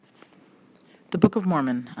The Book of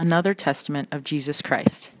Mormon, Another Testament of Jesus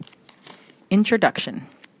Christ. Introduction.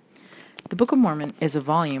 The Book of Mormon is a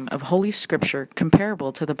volume of Holy Scripture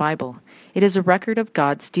comparable to the Bible. It is a record of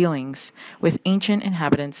God's dealings with ancient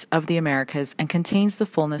inhabitants of the Americas and contains the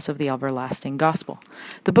fullness of the everlasting gospel.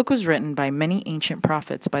 The book was written by many ancient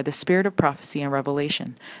prophets by the spirit of prophecy and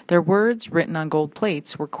revelation. Their words, written on gold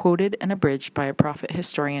plates, were quoted and abridged by a prophet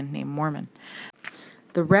historian named Mormon.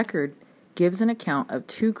 The record gives an account of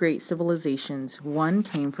two great civilizations. One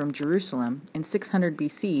came from Jerusalem in 600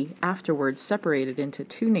 BC, afterwards separated into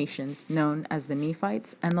two nations known as the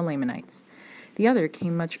Nephites and the Lamanites. The other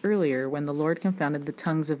came much earlier when the Lord confounded the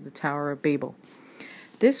tongues of the Tower of Babel.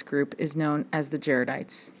 This group is known as the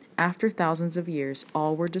Jaredites. After thousands of years,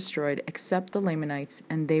 all were destroyed except the Lamanites,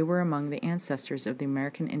 and they were among the ancestors of the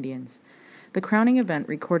American Indians. The crowning event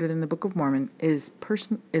recorded in the Book of Mormon is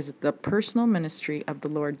the personal ministry of the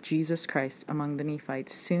Lord Jesus Christ among the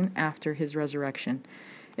Nephites soon after his resurrection.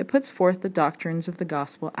 It puts forth the doctrines of the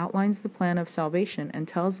gospel, outlines the plan of salvation, and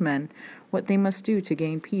tells men what they must do to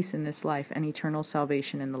gain peace in this life and eternal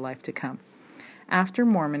salvation in the life to come. After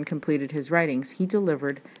Mormon completed his writings, he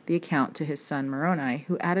delivered the account to his son Moroni,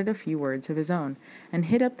 who added a few words of his own and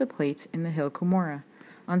hid up the plates in the hill Cumorah.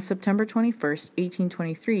 On September 21st,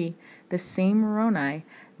 1823, the same Moroni,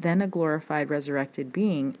 then a glorified resurrected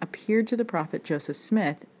being, appeared to the prophet Joseph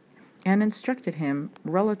Smith and instructed him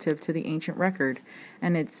relative to the ancient record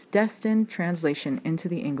and its destined translation into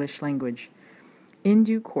the English language. In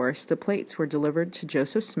due course, the plates were delivered to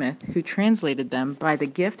Joseph Smith, who translated them by the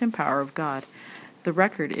gift and power of God. The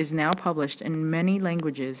record is now published in many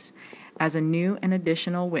languages as a new and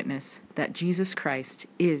additional witness that Jesus Christ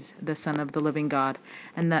is the Son of the living God,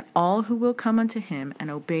 and that all who will come unto him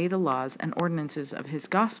and obey the laws and ordinances of his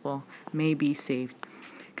gospel may be saved.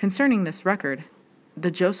 Concerning this record,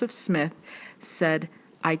 the Joseph Smith said,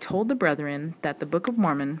 "I told the brethren that the Book of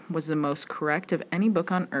Mormon was the most correct of any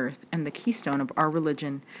book on earth and the keystone of our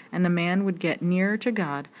religion, and the man would get nearer to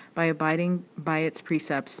God by abiding by its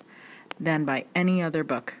precepts than by any other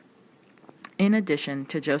book." In addition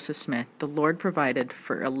to Joseph Smith, the Lord provided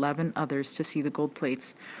for 11 others to see the gold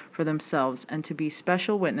plates for themselves and to be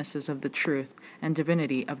special witnesses of the truth and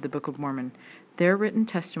divinity of the Book of Mormon. Their written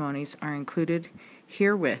testimonies are included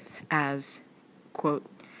herewith as, quote,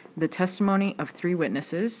 the testimony of 3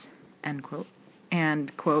 witnesses, end quote,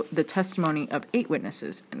 and, quote, the testimony of 8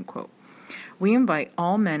 witnesses, end quote. We invite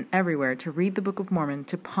all men everywhere to read the Book of Mormon,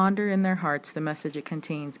 to ponder in their hearts the message it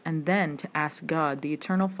contains, and then to ask God, the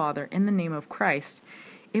Eternal Father, in the name of Christ,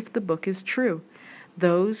 if the book is true.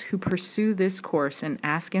 Those who pursue this course and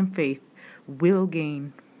ask in faith will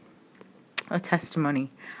gain a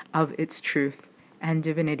testimony of its truth and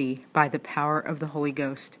divinity by the power of the Holy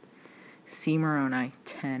Ghost. See Moroni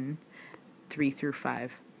 10,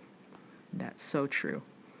 3-5. That's so true.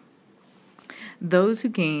 Those who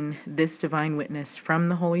gain this divine witness from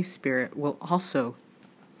the Holy Spirit will also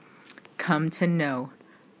come to know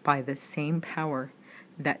by the same power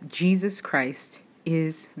that Jesus Christ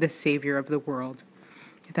is the Savior of the world,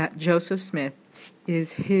 that Joseph Smith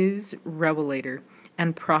is his revelator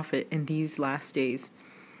and prophet in these last days,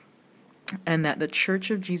 and that the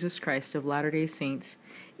Church of Jesus Christ of Latter-day Saints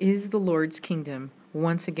is the Lord's kingdom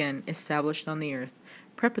once again established on the earth,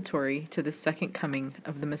 preparatory to the second coming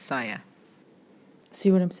of the Messiah. See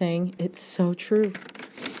what I'm saying? It's so true.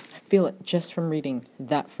 I feel it just from reading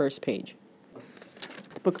that first page.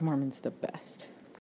 The Book of Mormon's the best.